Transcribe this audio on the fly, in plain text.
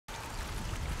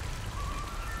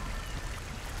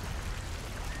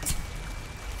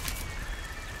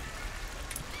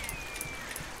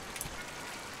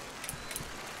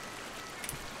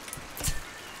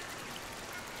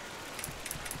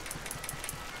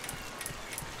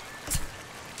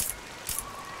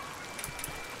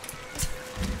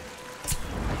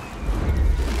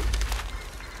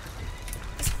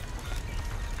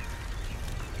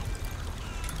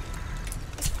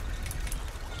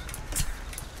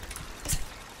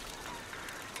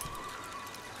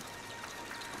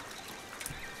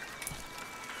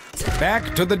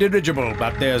Back to the dirigible,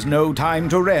 but there's no time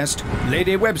to rest.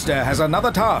 Lady Webster has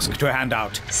another task to hand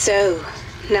out. So,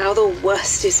 now the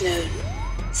worst is known.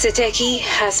 Sateki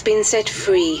has been set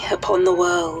free upon the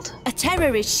world. A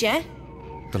terrorist, yeah?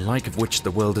 The like of which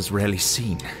the world has rarely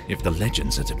seen, if the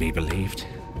legends are to be believed.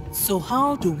 So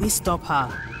how do we stop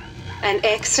her? An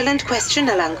excellent question,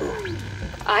 Alangu.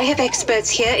 I have experts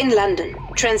here in London,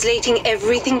 translating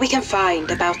everything we can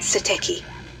find about Sateki.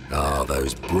 Ah,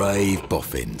 those brave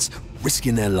boffins,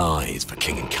 risking their lives for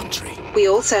king and country. We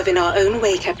all serve in our own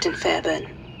way, Captain Fairburn.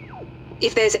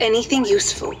 If there's anything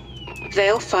useful,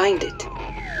 they'll find it.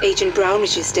 Agent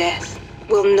Brownridge's death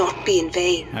will not be in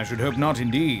vain. I should hope not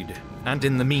indeed. And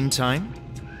in the meantime?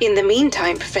 In the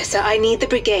meantime, Professor, I need the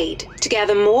Brigade to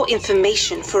gather more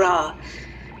information for our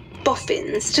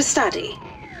boffins to study.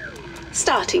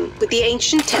 Starting with the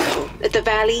ancient temple at the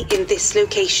valley in this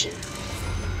location.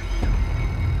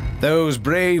 Those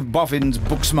brave boffins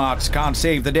book-smarts can't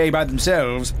save the day by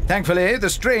themselves. Thankfully, the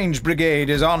Strange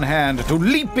Brigade is on hand to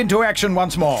leap into action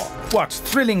once more. What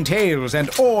thrilling tales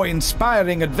and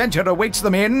awe-inspiring adventure awaits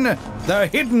them in the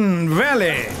Hidden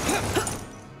Valley!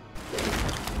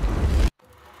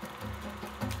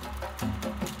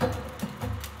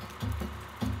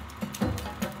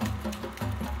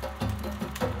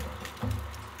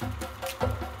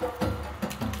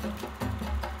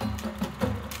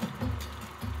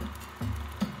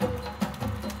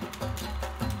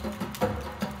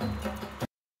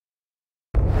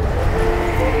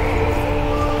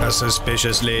 A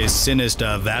suspiciously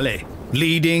sinister valley,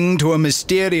 leading to a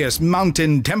mysterious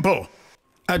mountain temple.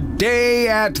 A day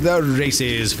at the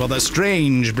races for the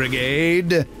Strange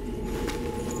Brigade.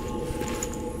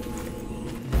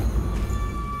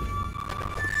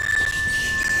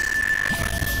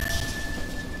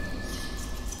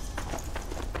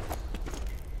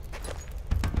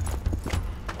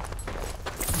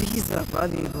 These are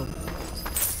valuable.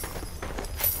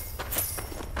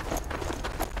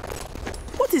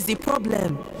 What is the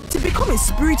problem? To become a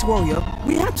spirit warrior,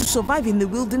 we had to survive in the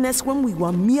wilderness when we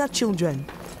were mere children.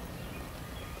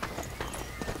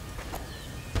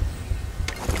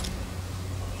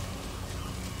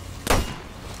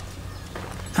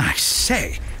 I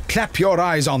say, clap your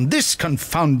eyes on this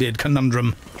confounded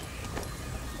conundrum.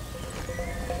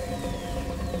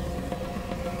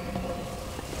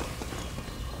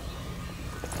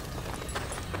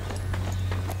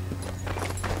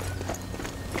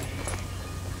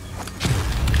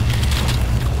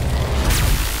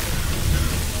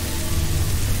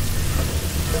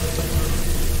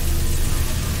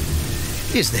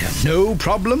 Is there no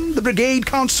problem the Brigade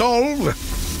can't solve?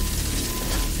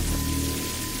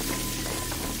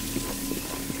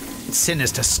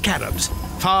 Sinister scarabs,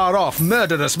 far-off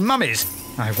murderous mummies.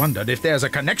 I wondered if there's a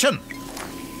connection.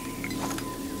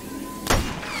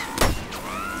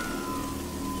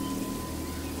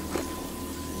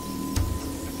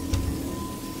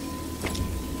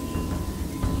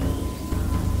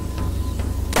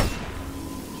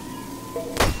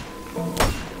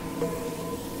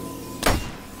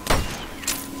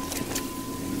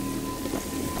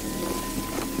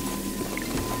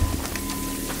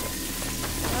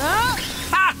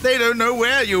 They don't know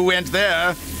where you went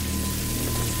there.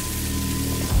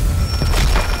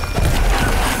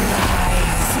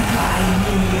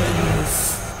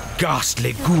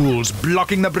 Ghastly ghouls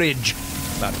blocking the bridge.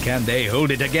 But can they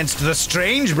hold it against the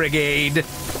Strange Brigade?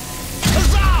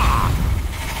 Huzzah!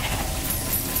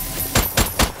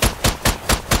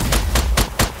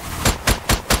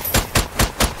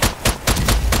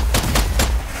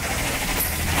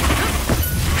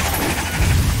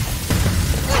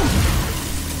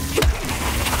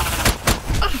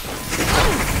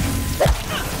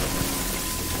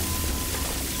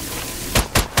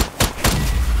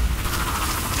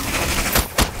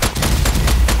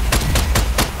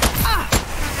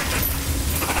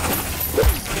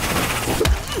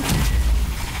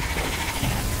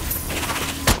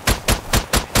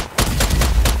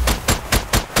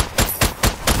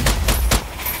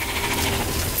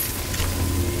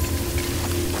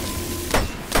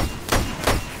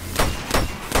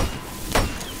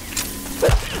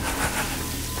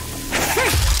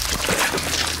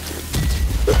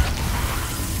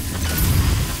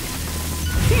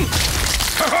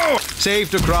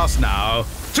 Safe to cross now.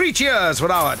 3 cheers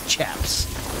for our chaps.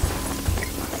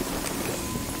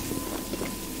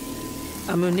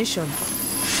 Ammunition.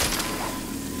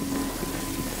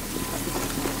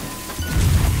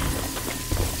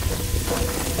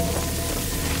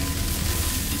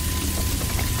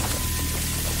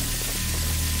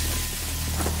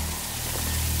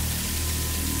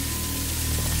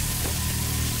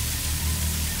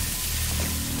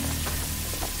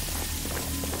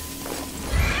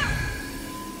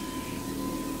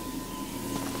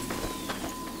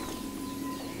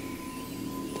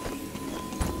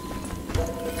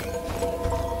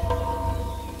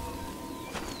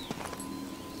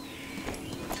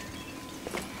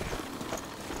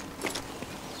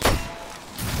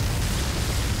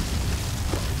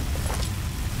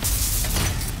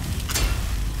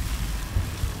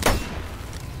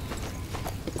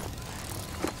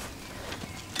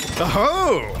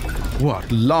 Oh!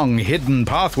 What long-hidden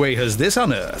pathway has this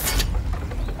unearthed?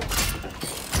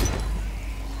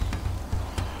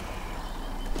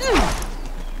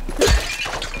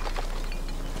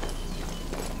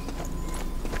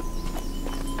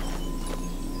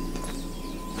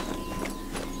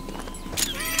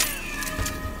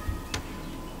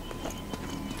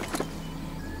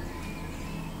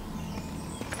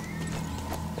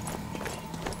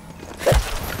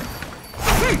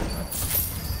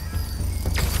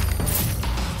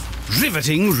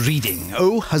 Riveting reading.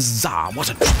 Oh, huzzah, what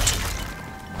a treat.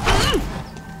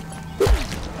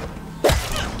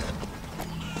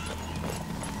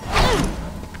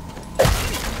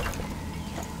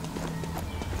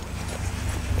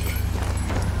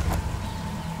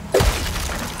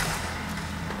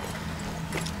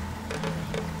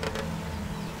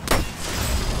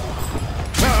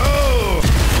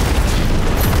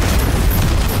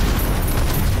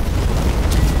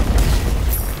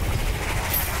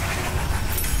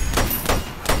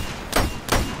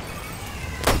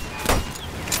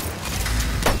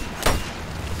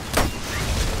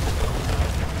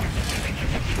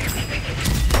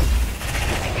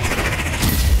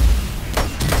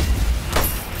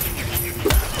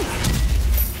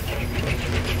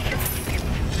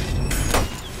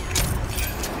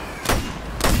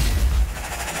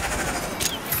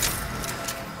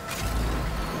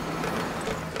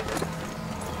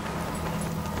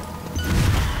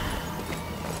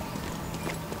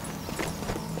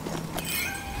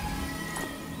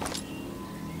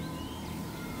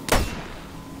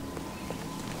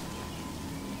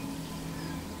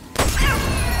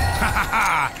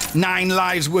 Ha! 9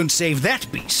 lives won't save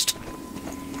that beast.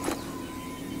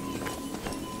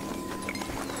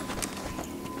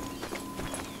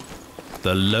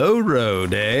 The low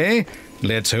road, eh?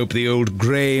 Let's hope the old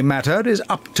grey matter is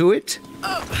up to it.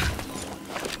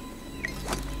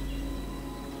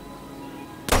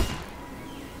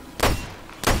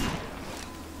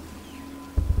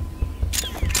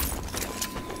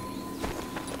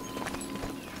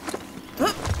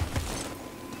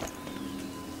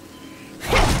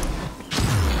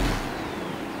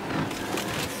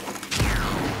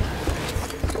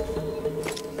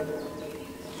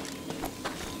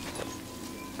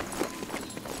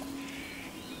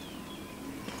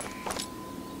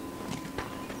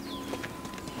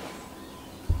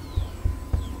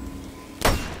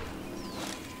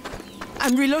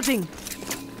 I'm reloading.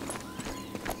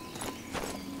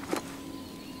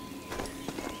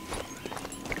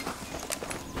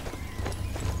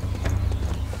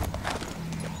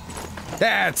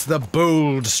 That's the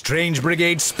bold, strange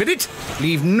brigade spirit.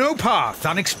 Leave no path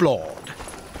unexplored.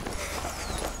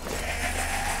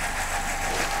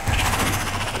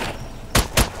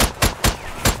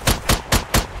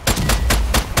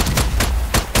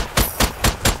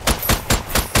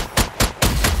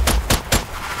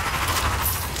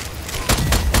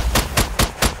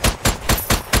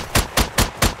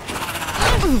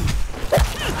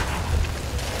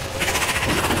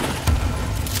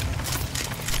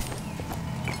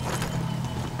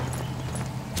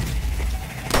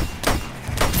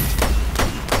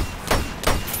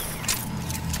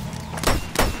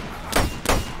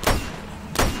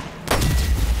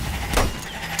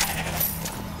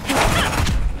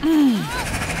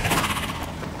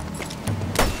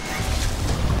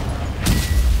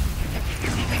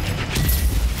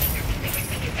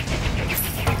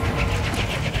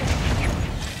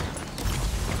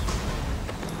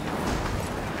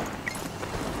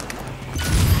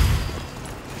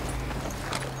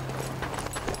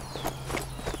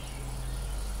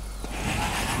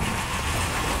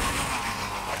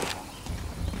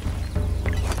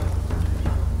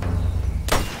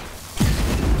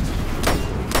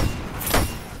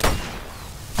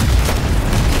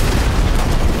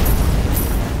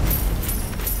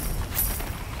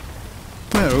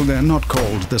 Well, they're not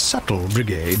called the subtle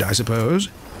brigade, I suppose.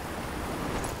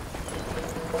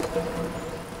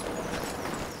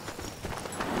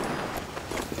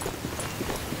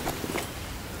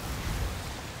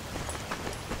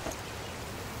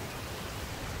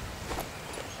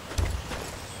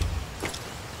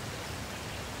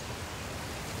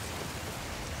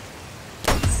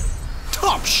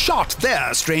 Top shot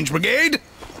there, strange brigade!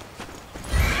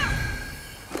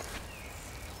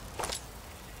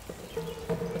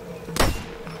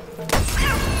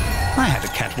 I had a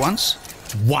cat once.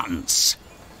 Once.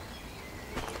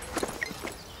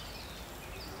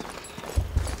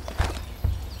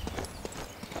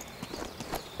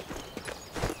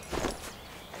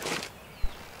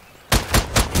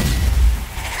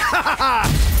 Ha ha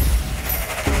ha!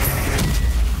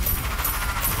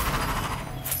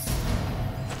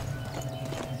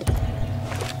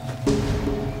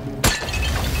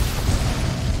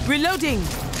 Reloading!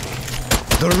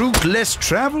 The route less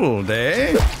traveled,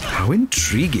 eh? How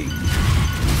intriguing.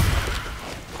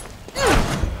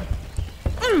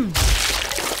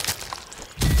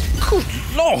 Good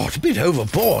Lord, a bit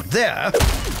overboard there.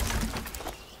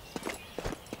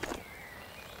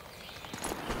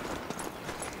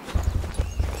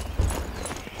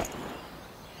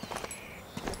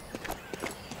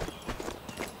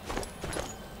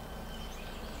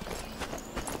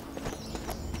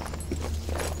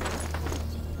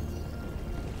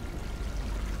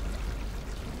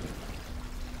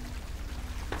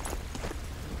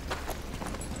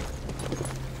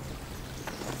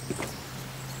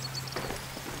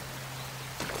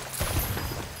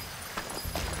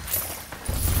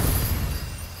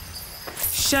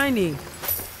 Shiny.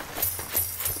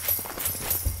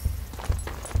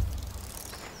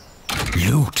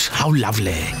 Loot, how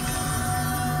lovely.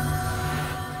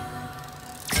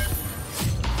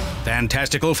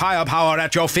 Fantastical firepower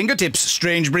at your fingertips,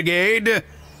 strange brigade.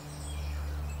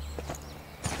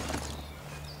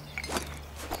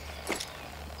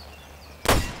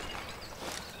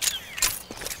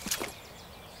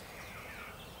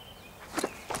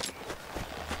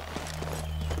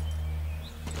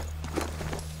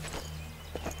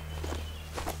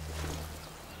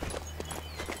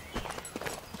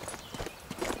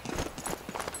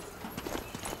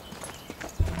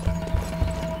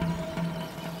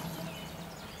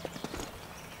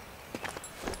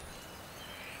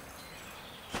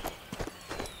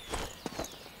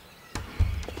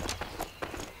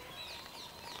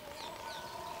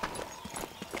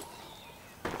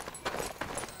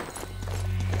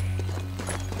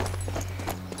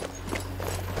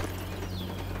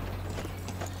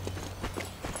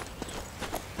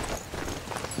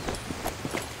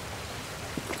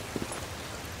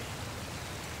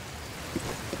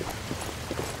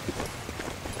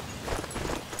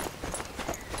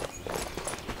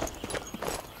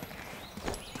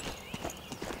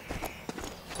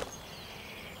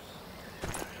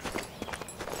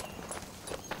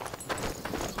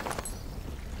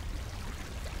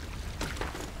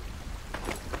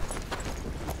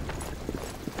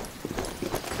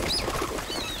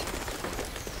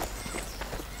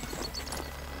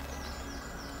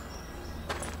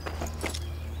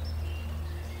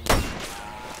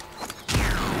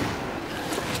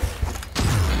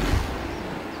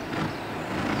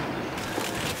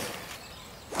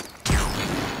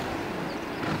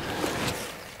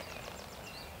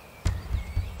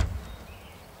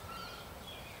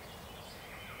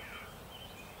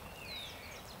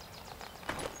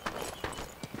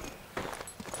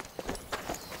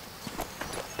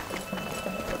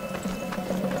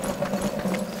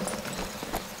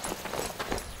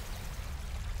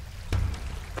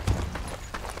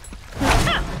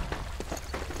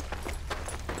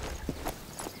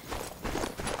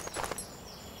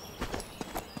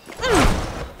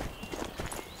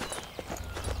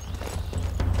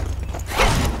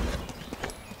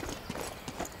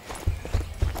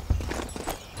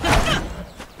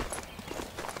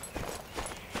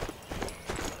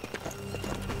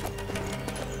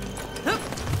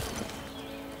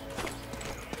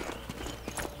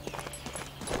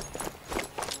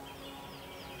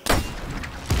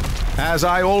 As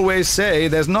I always say,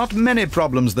 there's not many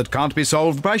problems that can't be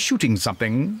solved by shooting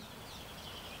something.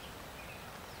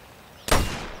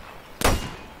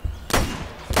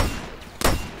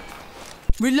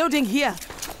 Reloading here.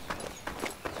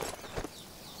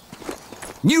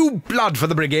 New blood for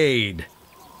the brigade.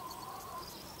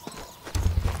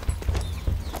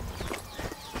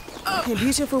 A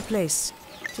beautiful place.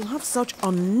 To have such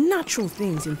unnatural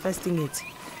things infesting it.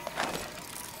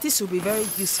 This will be very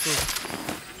useful.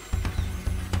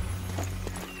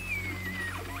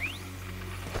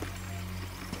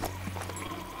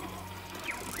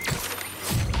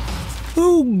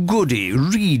 Oh, goody,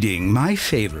 reading, my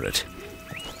favorite.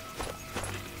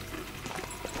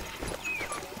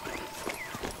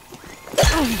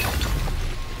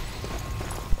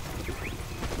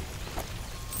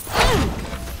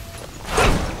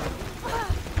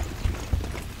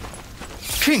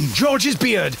 King George's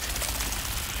beard!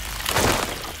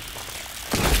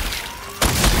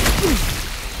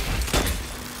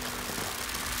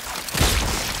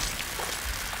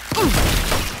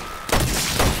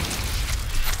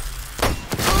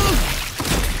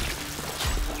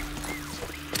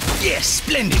 Yes,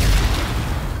 splendid!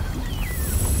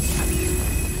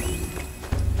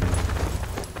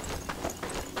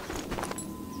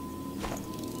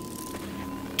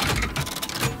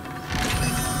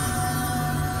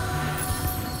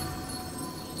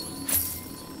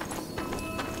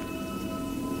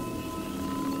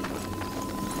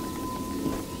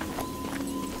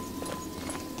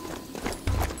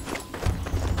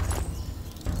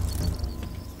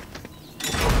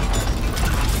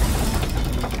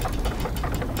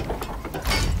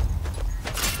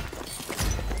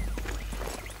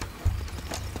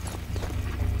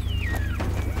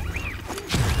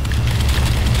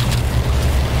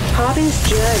 Robin's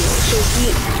journal shows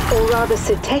he, or rather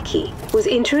Sateki, was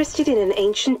interested in an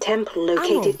ancient temple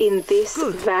located in this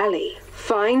valley.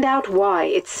 Find out why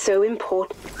it's so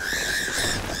important.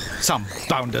 Some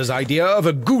founder's idea of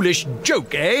a ghoulish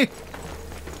joke, eh?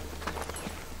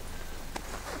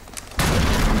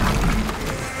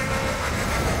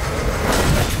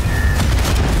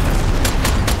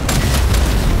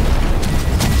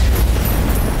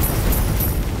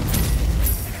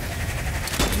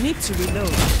 Need to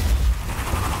reload.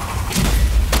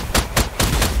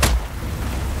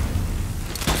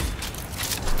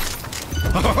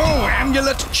 Oh,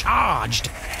 amulet charged!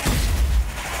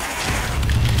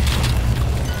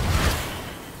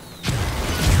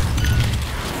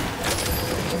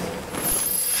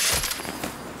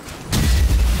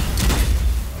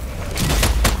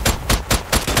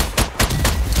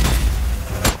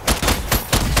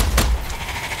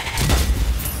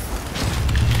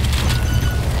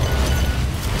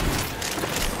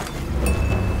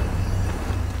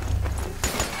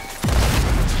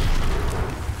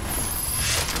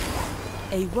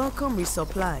 A welcome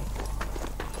resupply.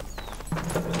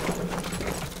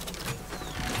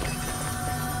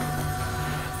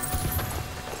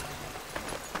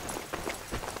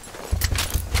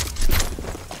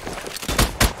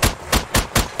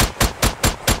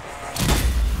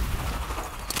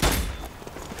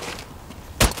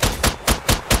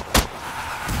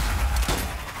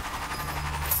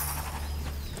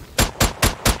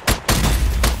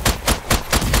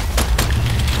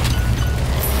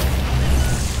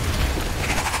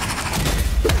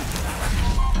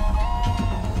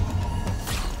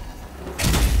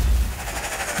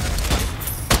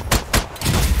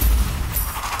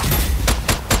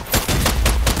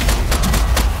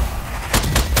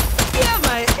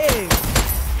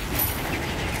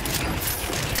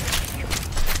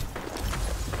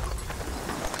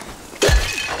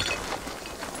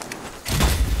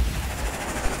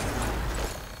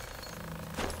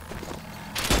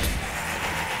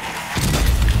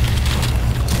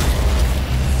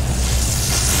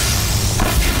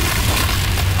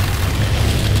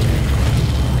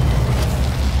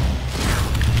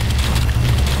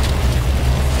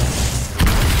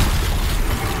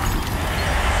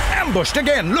 Ambushed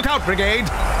again! Look out, Brigade!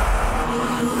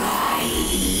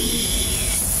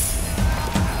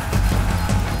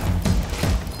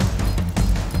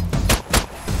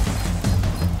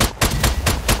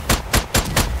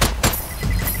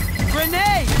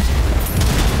 Grenade!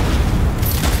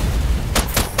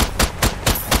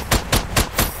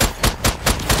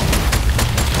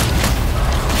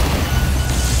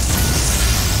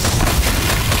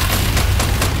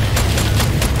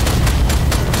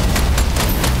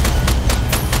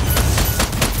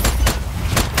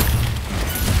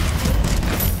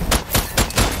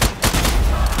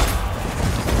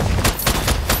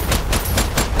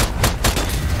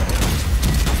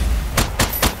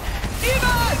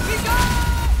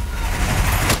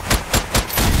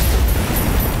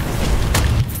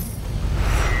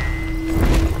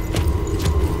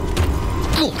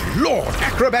 Lord,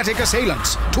 acrobatic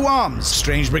assailants! To arms,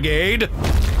 strange brigade!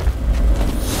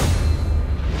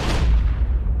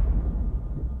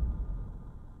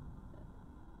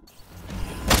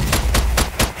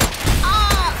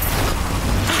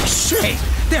 I say,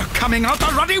 they're coming out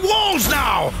the ruddy walls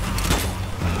now!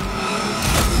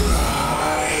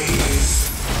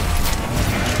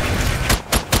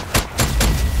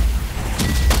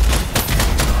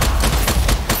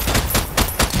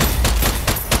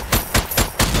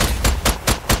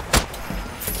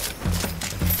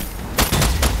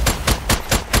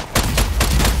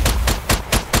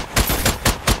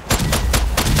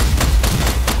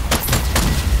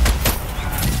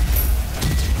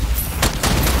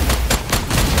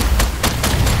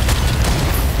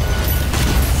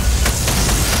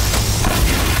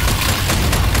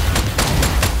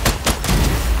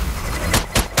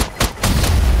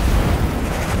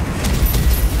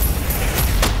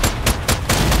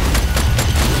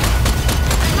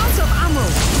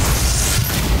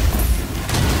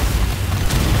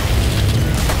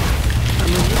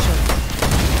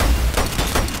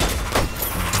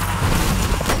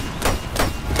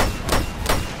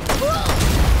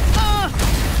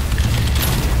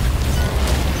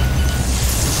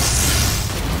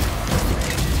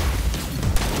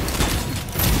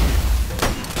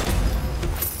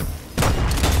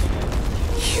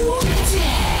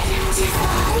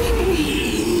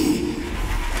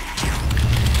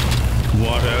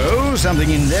 What-oh?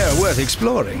 Something in there worth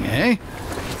exploring, eh?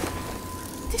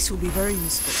 This will be very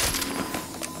useful.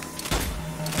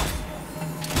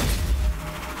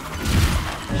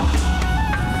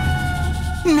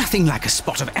 Nothing like a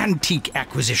spot of antique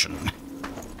acquisition.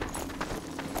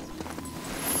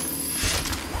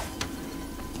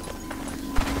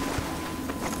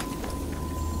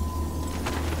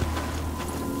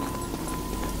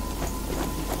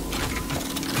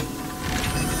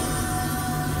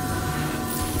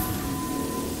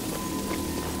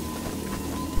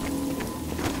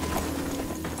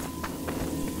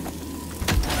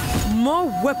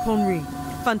 More weaponry.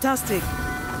 Fantastic.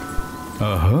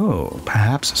 Oh,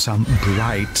 perhaps some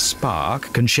bright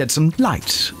spark can shed some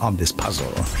light on this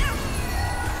puzzle.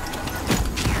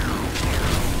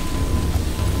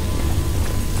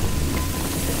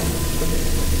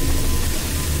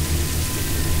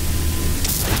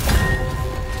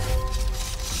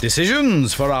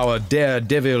 Decisions for our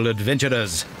daredevil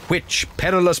adventurers. Which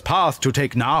perilous path to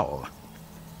take now?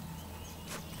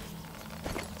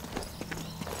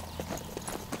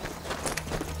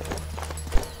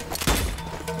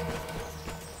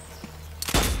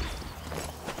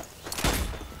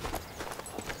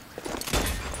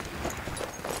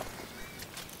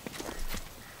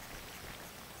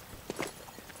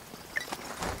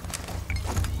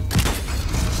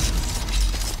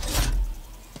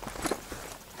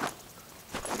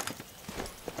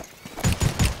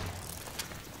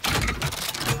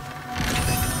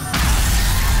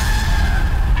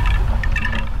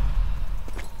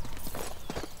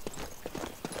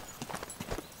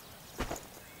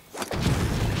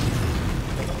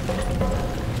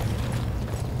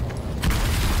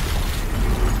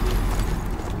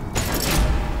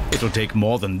 It'll take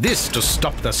more than this to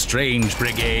stop the strange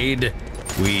brigade,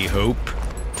 we hope.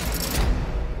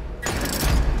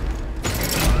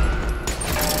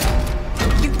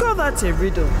 You call that a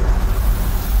riddle?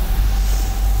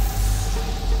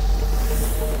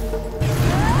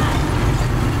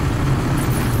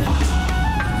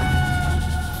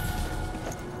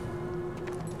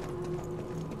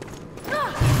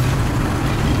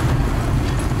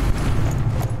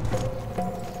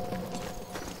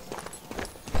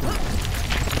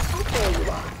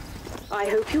 I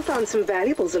hope you found some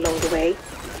valuables along the way.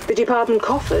 The department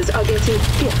coffers are getting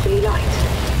fearfully light.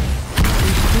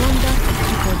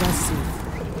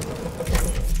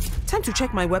 Time to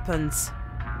check my weapons.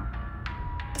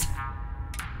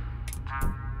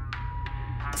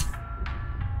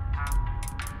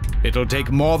 It'll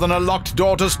take more than a locked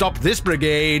door to stop this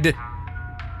brigade.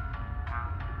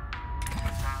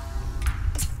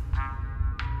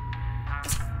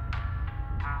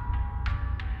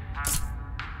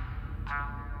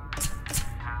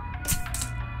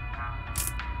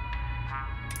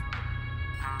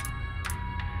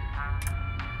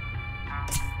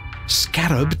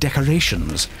 Scarab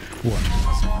decorations. What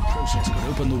puzzling process could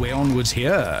open the way onwards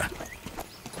here?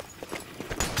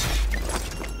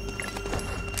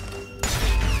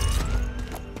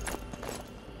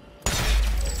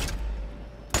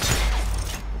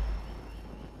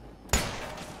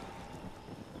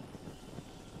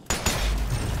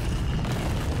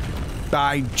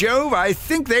 By Jove, I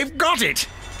think they've got it!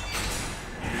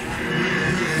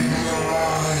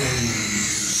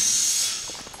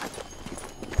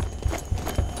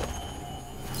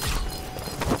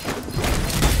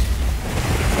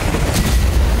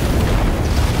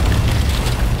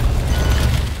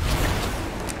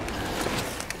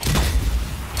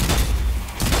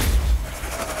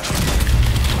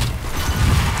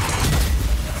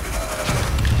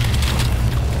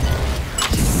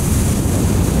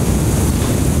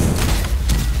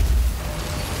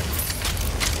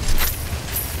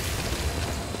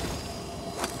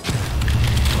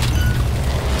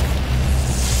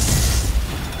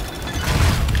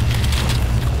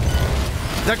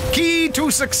 The key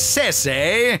to success,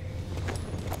 eh?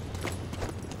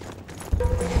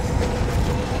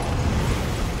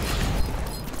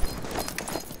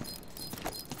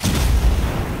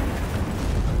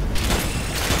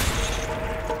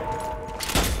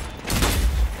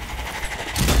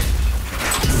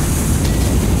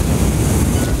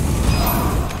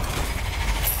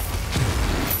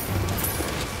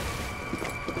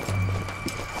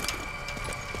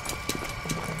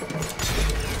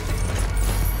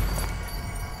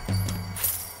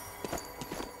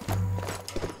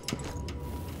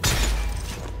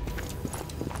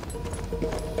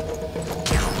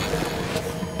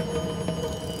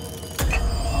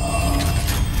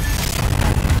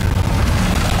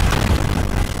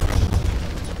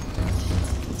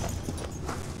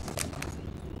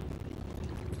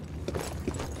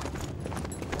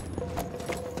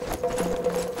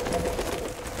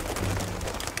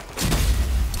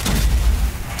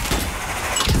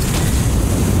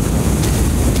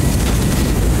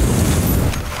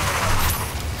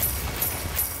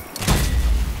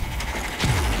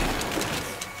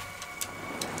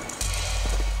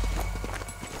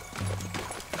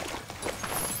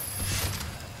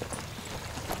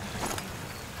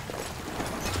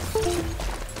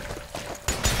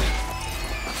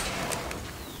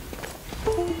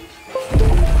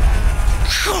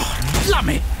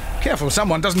 Careful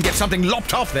someone doesn't get something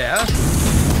lopped off there.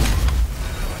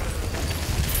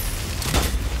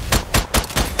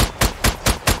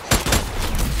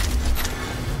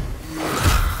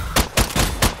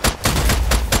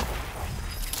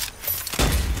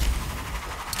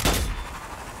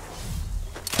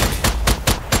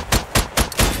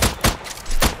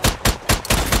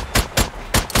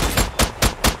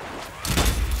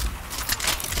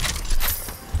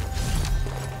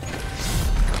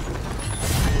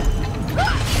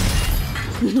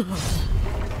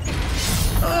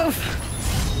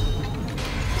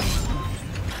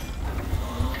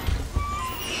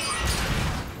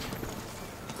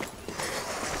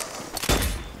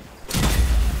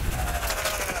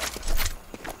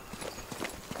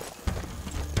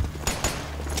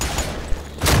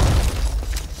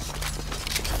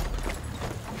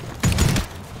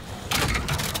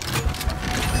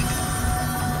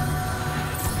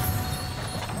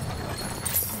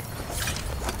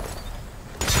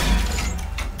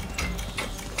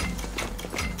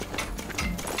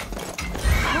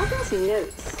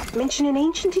 Notes mention an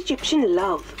ancient Egyptian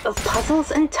love of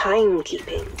puzzles and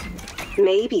timekeeping.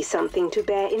 Maybe something to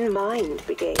bear in mind,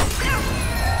 Brigade.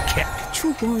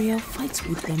 True warrior fights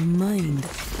with their mind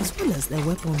as well as their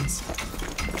weapons.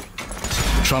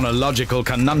 Chronological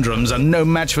conundrums are no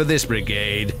match for this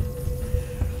brigade.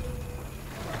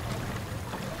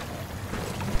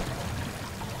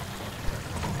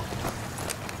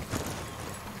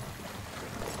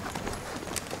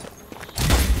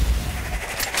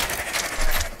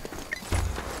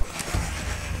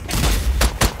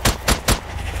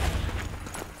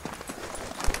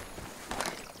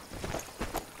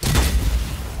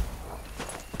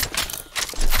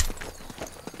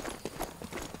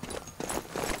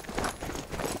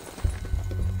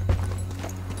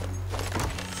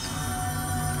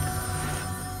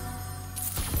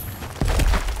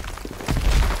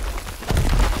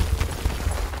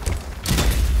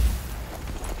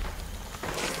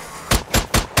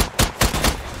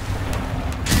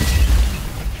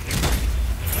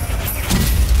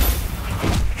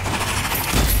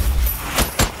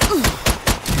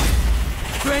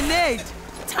 Grenade!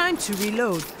 Time to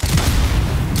reload.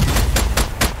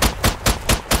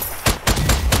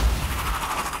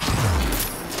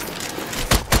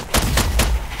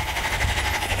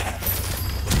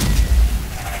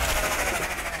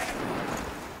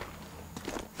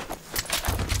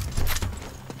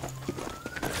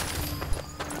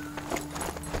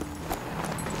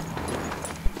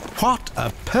 What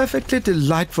a perfectly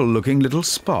delightful looking little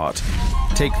spot.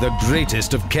 Take the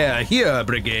greatest of care here,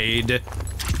 Brigade.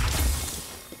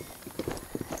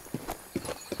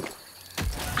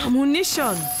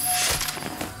 Ammunition!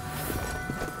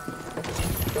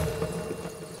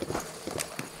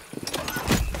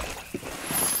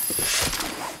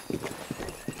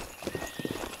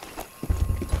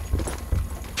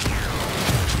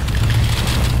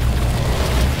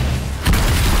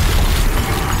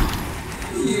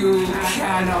 You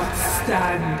cannot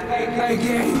stand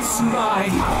against my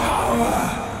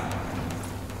power.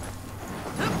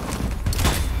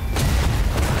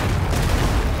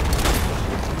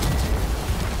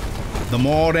 The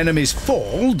more enemies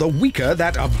fall, the weaker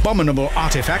that abominable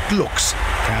artifact looks.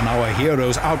 Can our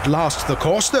heroes outlast the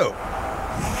course, though?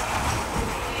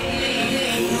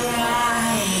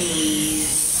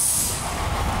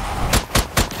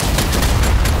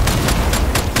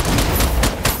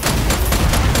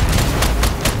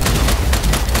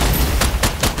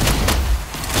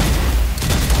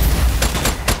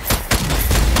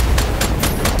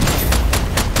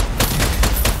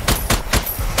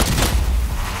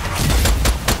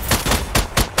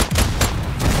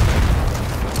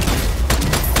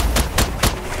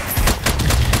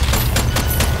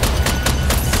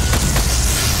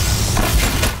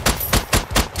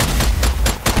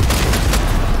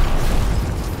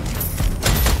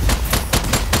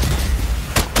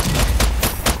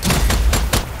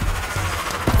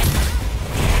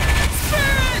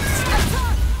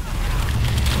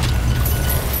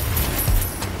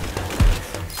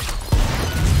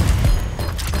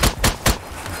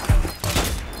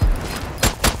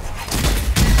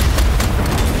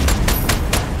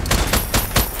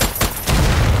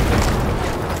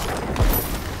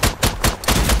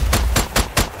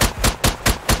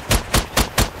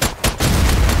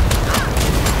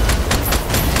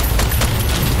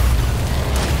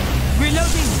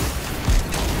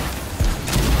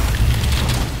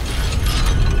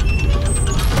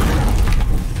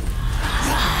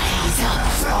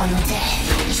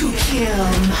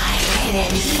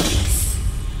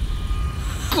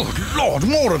 Good Lord,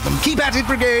 more of them! Keep at it,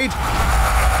 Brigade!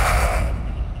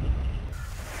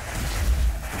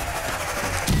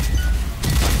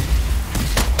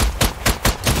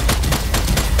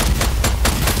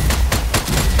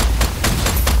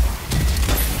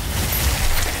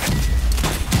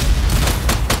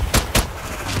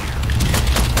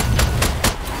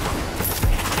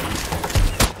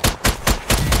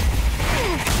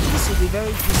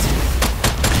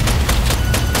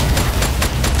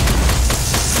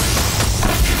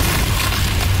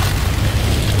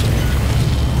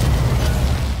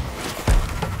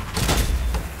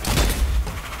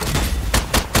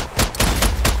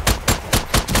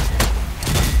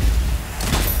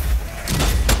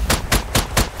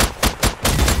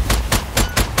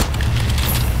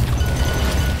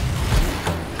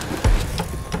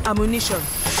 Ammunition.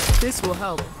 This will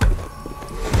help.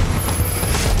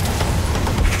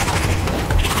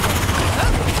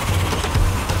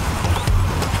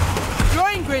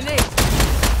 Throwing grenade.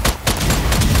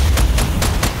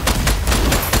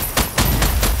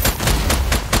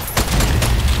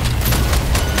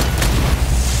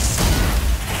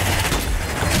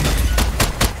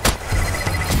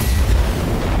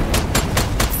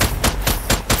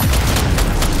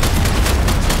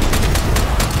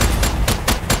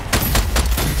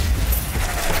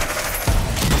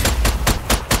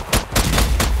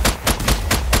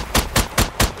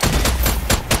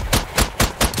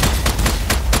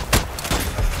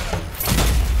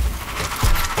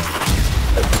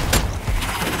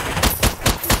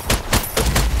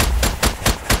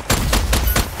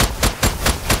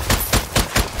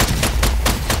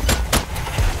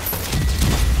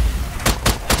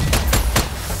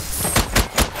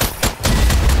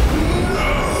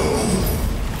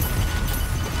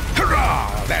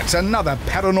 That's another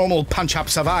paranormal punch-up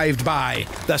survived by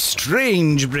the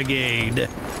Strange Brigade.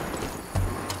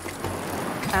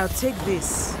 I'll take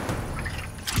this.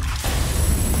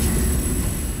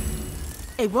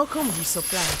 A welcome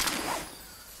resupply.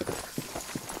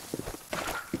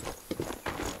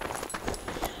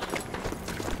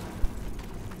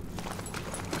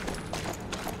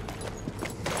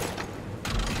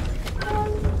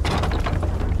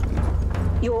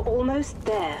 You're almost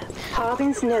there.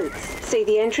 Harbin's notes say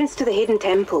the entrance to the hidden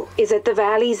temple is at the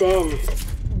valley's end.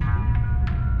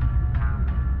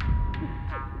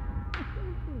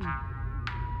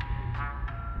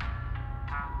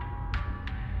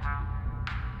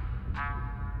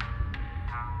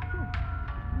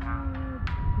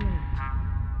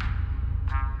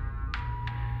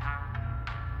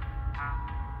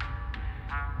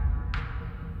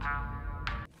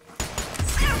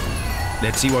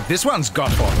 Let's see what this one's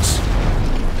got for us.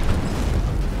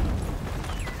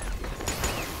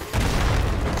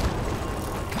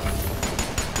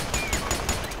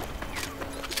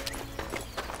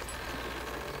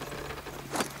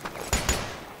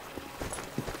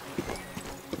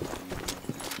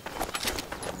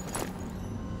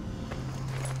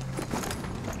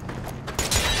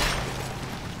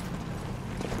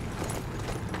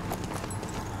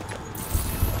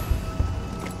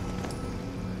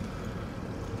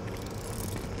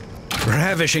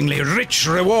 Ravishingly rich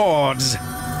rewards.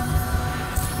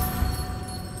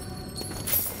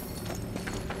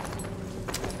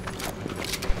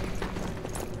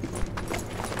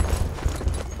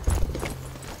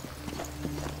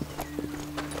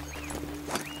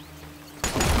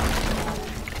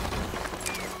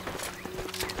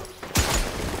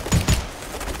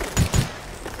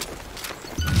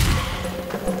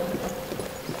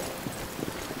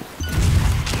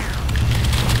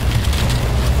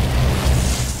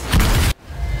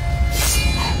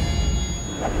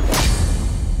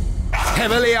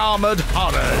 Heavily armored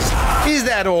horrors. Is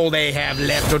that all they have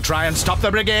left to try and stop the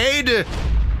brigade?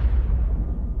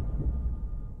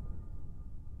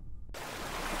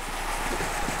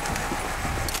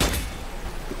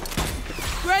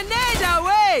 Grenade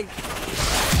away!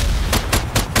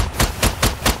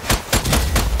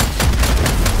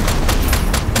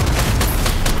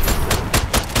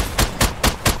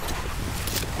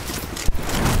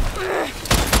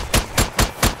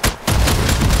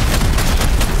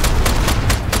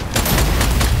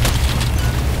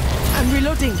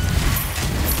 Reloading.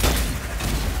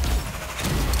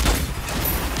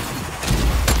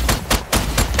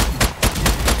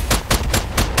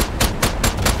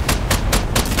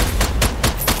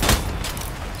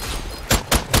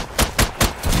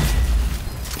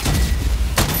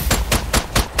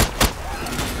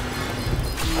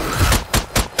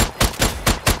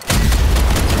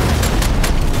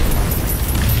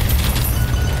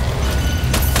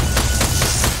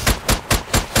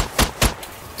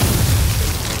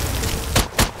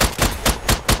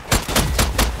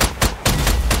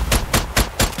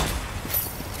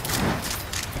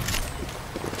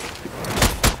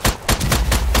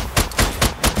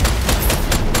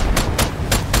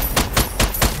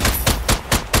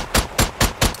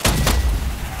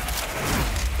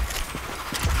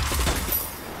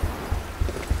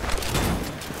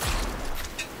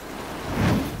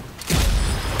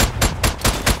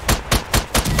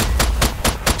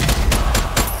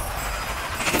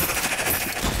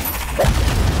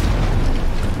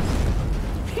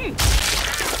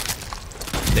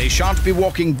 They shan't be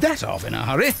walking that off in a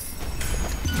hurry.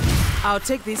 I'll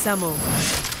take this ammo.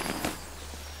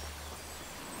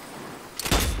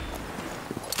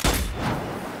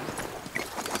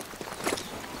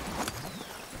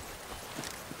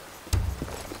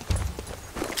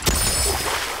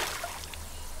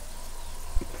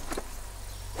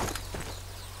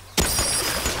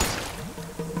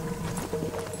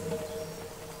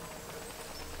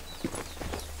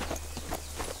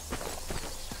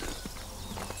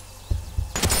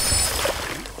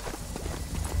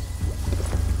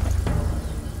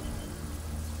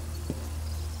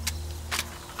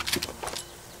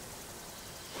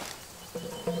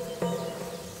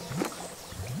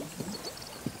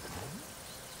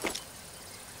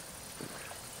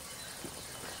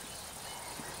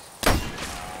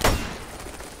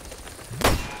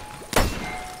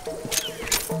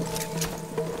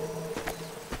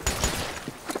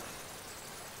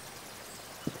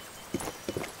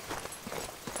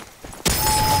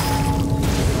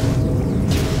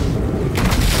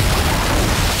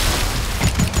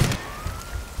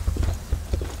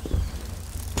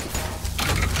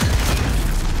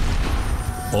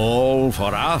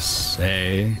 all for us,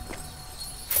 eh?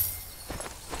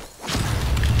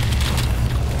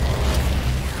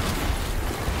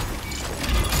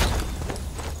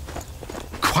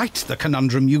 Quite the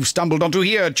conundrum you've stumbled onto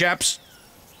here, chaps.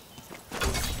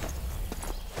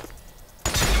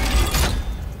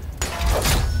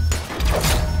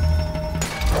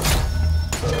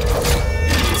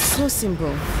 So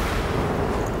simple.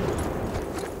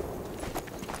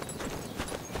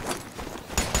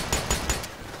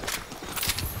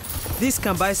 This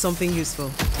can buy something useful.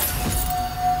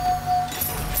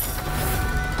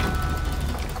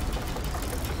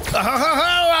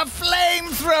 Oh, a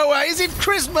flamethrower! Is it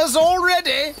Christmas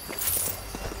already?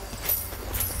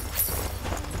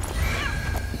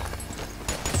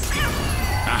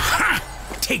 Aha!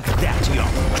 Take that,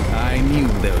 young. I knew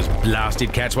those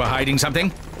blasted cats were hiding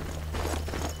something.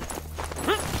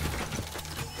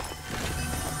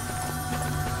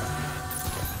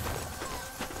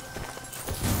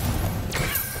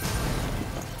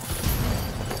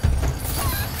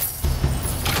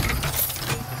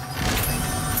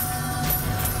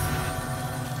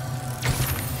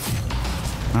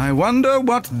 I wonder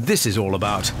what this is all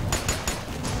about.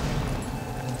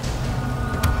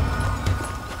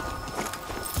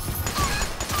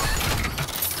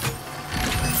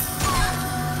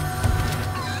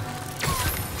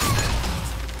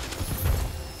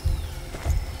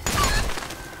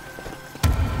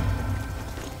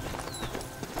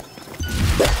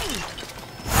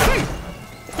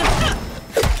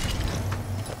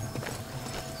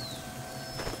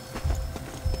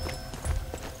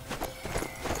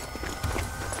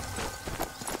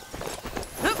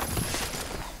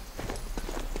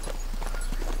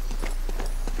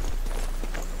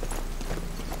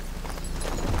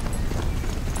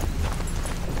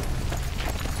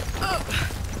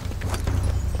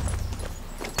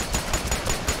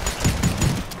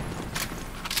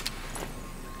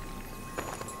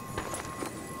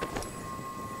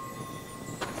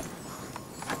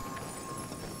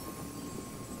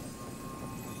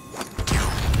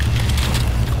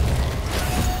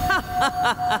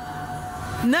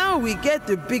 Now we get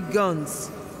the big guns.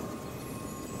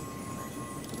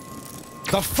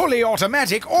 The fully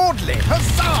automatic Audley!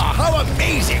 Huzzah! How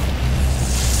amazing!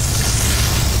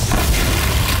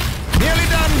 Nearly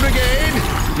done, Brigade!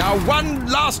 Now one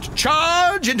last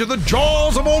charge into the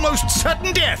jaws of almost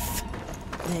certain death!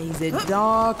 There is a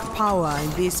dark power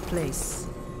in this place.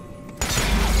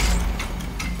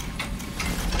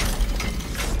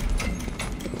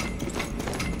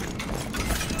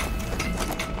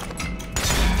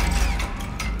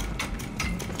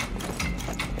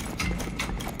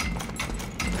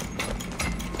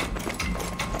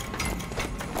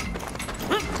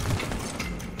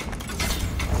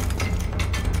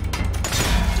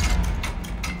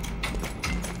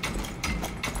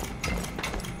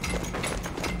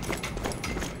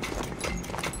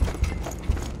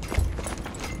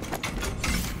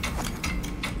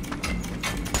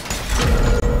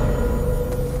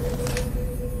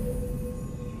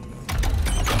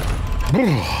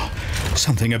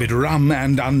 Something a bit rum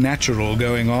and unnatural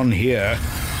going on here.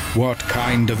 What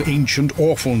kind of ancient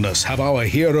awfulness have our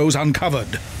heroes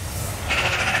uncovered?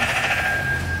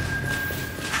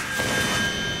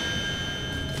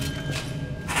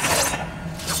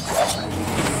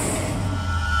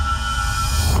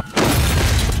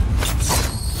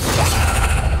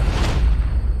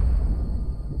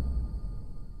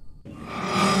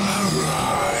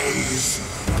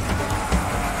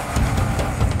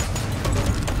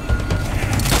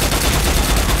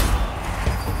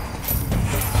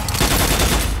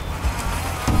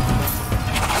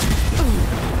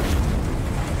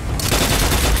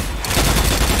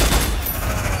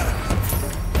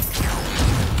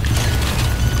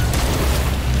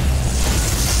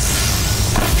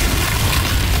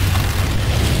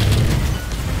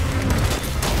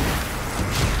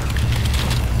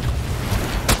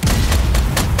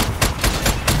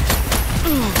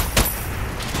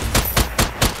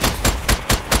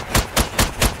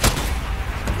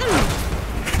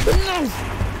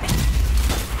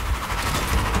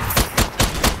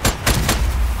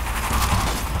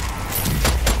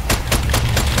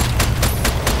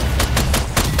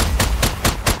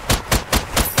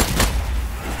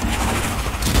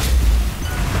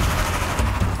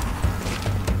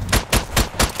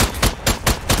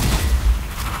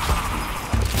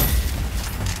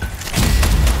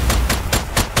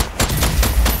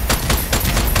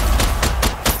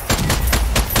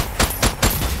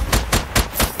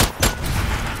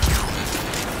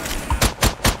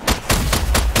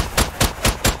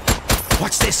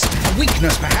 What's this? A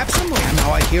weakness, perhaps? Can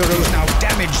our heroes now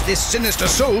damage this sinister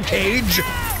soul cage? See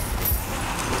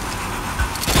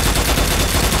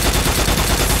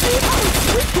how it's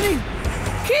weakening!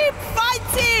 Keep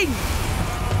fighting!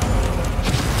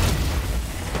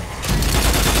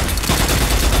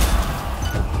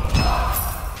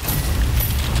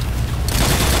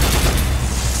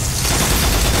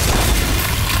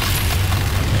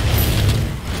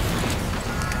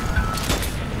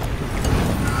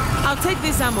 I'll take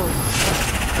this ammo.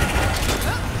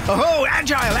 Oh,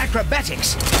 agile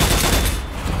acrobatics!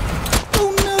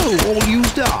 Oh no, all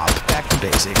used up. Back to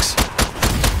basics.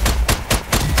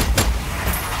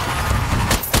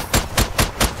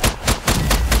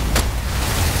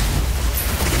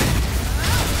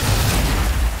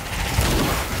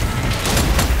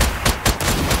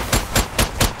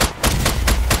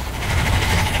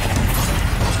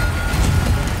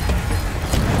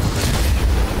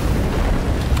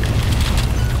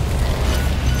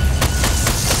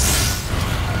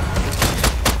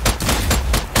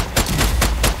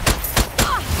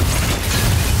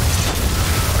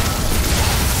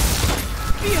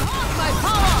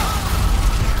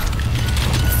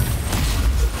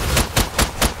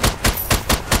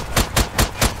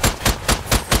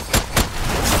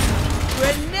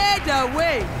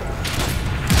 Away!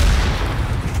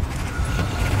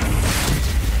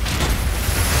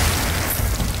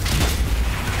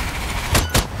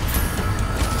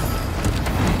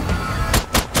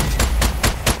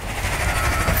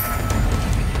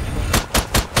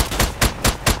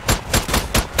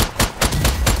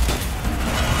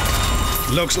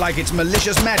 Looks like its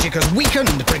malicious magic has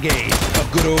weakened, Brigade. A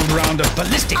good old round of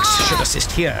ballistics should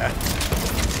assist here.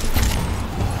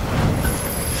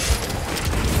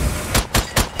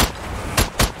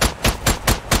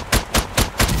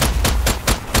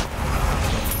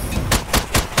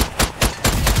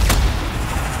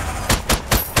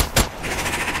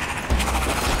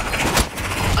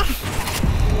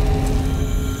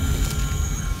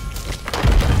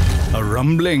 A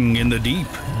rumbling in the deep.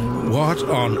 What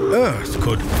on earth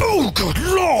could... Oh, good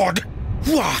Lord!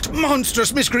 What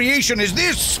monstrous miscreation is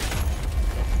this?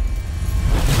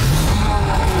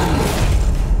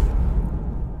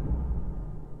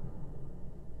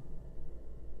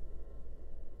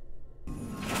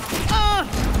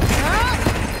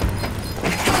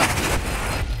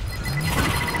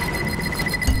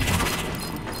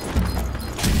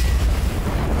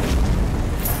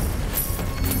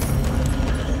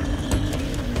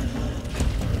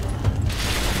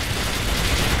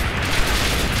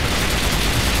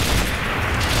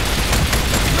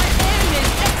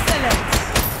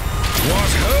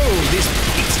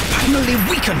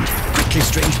 Weakened. Quickly,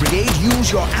 Strange Brigade,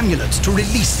 use your amulets to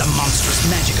release the monstrous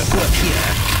magic at work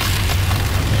here.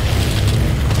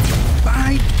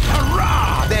 By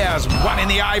hurrah! There's one in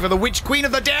the eye for the Witch Queen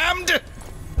of the Damned!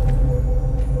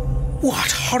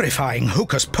 What horrifying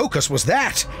hocus pocus was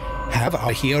that? Have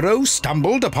our heroes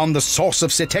stumbled upon the source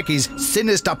of Seteki's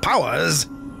sinister powers?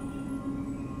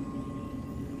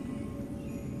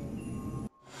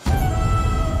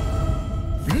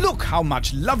 Look how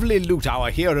much lovely loot our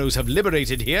heroes have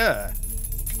liberated here.